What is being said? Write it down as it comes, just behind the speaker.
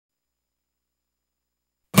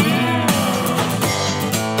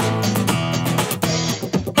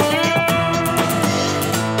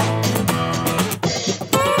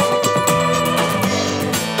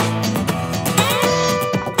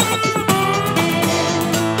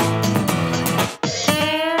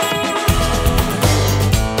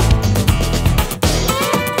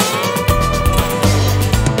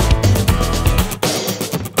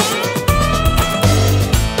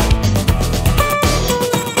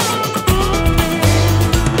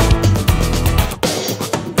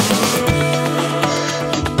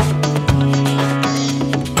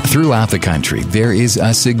Throughout the country, there is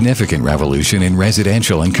a significant revolution in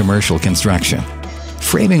residential and commercial construction.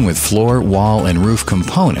 Framing with floor, wall, and roof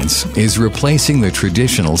components is replacing the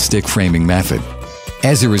traditional stick framing method.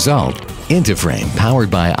 As a result, InteFrame, powered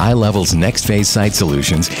by iLevel's Next Phase Site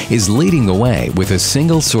Solutions, is leading the way with a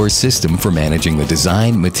single-source system for managing the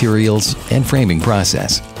design, materials, and framing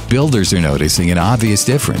process. Builders are noticing an obvious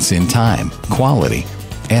difference in time, quality,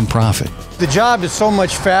 and profit. The job is so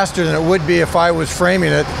much faster than it would be if I was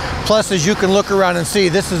framing it. Plus, as you can look around and see,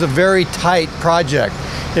 this is a very tight project.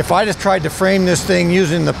 If I just tried to frame this thing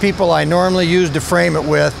using the people I normally use to frame it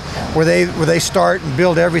with, where they start and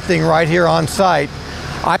build everything right here on site,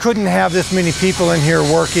 I couldn't have this many people in here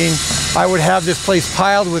working. I would have this place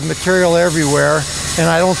piled with material everywhere, and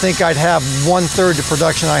I don't think I'd have 1/3 the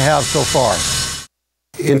production I have so far.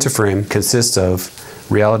 InteFrame consists of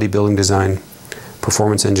Reality Building Design,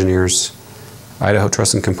 Performance Engineers, Idaho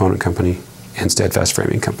Truss and Component Company, and SteadFast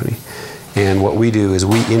Framing Company. And what we do is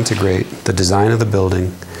we integrate the design of the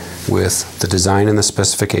building with the design and the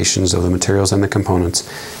specifications of the materials and the components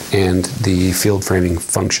and the field framing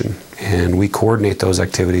function. And we coordinate those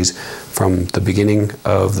activities from the beginning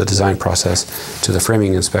of the design process to the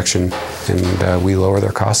framing inspection, and we lower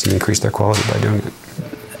their costs and increase their quality by doing it.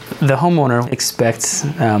 The homeowner expects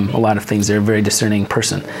a lot of things. They're a very discerning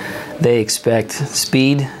person. They expect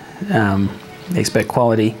speed, they expect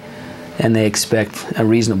quality, and they expect a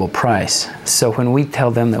reasonable price. So when we tell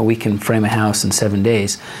them that we can frame a house in 7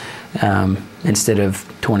 days instead of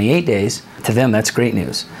 28 days, to them that's great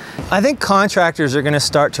news. I think contractors are going to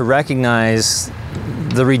start to recognize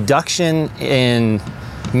the reduction in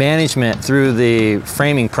management through the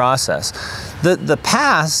framing process. The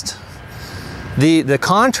past, the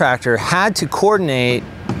contractor had to coordinate,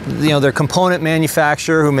 their component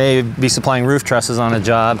manufacturer who may be supplying roof trusses on a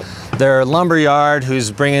job, their lumber yard who's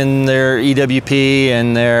bringing their EWP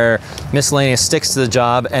and their miscellaneous sticks to the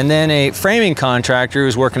job, and then a framing contractor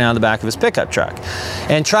who's working out of the back of his pickup truck.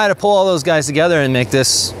 And try to pull all those guys together and make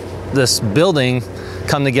this building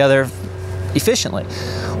come together efficiently.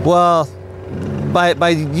 Well, by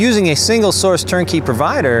using a single source turnkey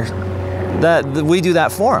provider, we do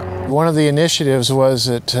that for them. One of the initiatives was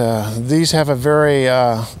that these have a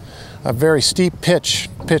very steep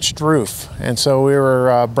pitched roof, and so we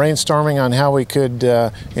were brainstorming on how we could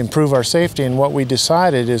improve our safety, and what we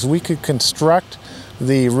decided is we could construct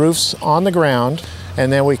the roofs on the ground, and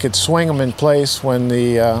then we could swing them in place when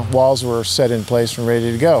the walls were set in place and ready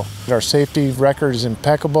to go. Our safety record is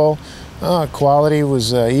impeccable. Quality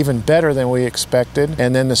was even better than we expected,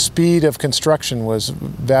 and then the speed of construction was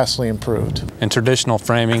vastly improved. In traditional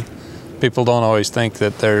framing, people don't always think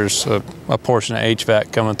that there's a portion of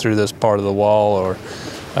HVAC coming through this part of the wall, or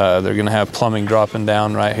they're going to have plumbing dropping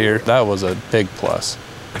down right here. That was a big plus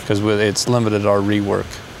because it's limited our rework.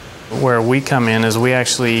 Where we come in is we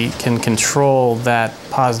actually can control that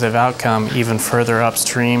positive outcome even further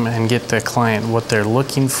upstream and get the client what they're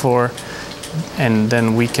looking for, and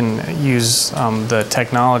then we can use the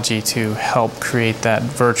technology to help create that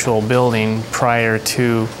virtual building prior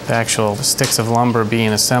to the actual sticks of lumber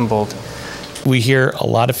being assembled. We hear a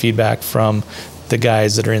lot of feedback from the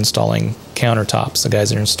guys that are installing countertops, the guys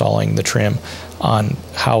that are installing the trim, on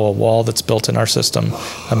how a wall that's built in our system,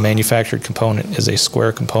 a manufactured component, is a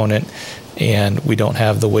square component, and we don't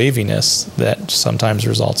have the waviness that sometimes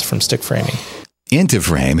results from stick framing.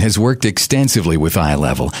 InteFrame has worked extensively with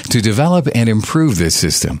iLevel to develop and improve this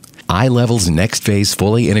system. iLevel's Next Phase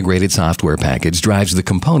fully integrated software package drives the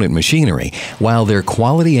component machinery, while their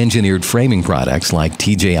quality engineered framing products like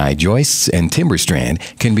TJI joists and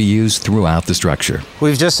TimberStrand can be used throughout the structure.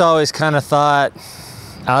 We've just always kind of thought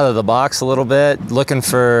out of the box a little bit, looking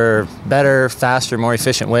for better, faster, more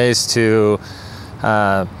efficient ways to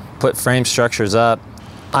put frame structures up.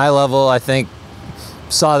 iLevel, I think,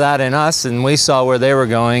 saw that in us, and we saw where they were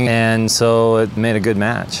going, and so it made a good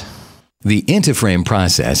match. The InteFrame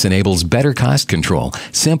process enables better cost control,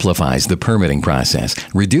 simplifies the permitting process,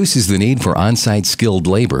 reduces the need for on-site skilled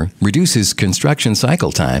labor, reduces construction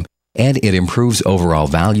cycle time, and it improves overall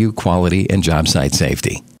value, quality, and job site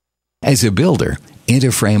safety. As a builder,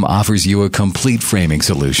 InteFrame offers you a complete framing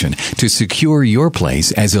solution to secure your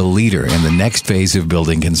place as a leader in the next phase of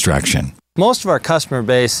building construction. Most of our customer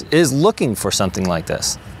base is looking for something like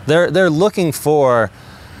this. They're looking for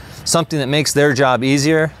something that makes their job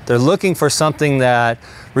easier. They're looking for something that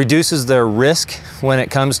reduces their risk when it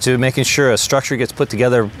comes to making sure a structure gets put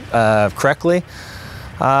together correctly.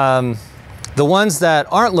 The ones that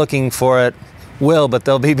aren't looking for it will, but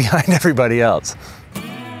they'll be behind everybody else.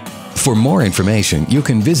 For more information, you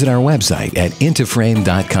can visit our website at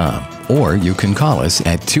inteframe.com, or you can call us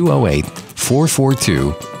at 208-4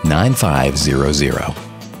 888-442-9500.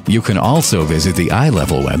 You can also visit the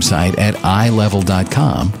iLevel website at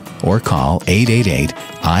ilevel.com or call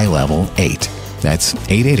 888-ILEVEL-8. That's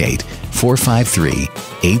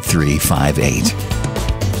 888-453-8358.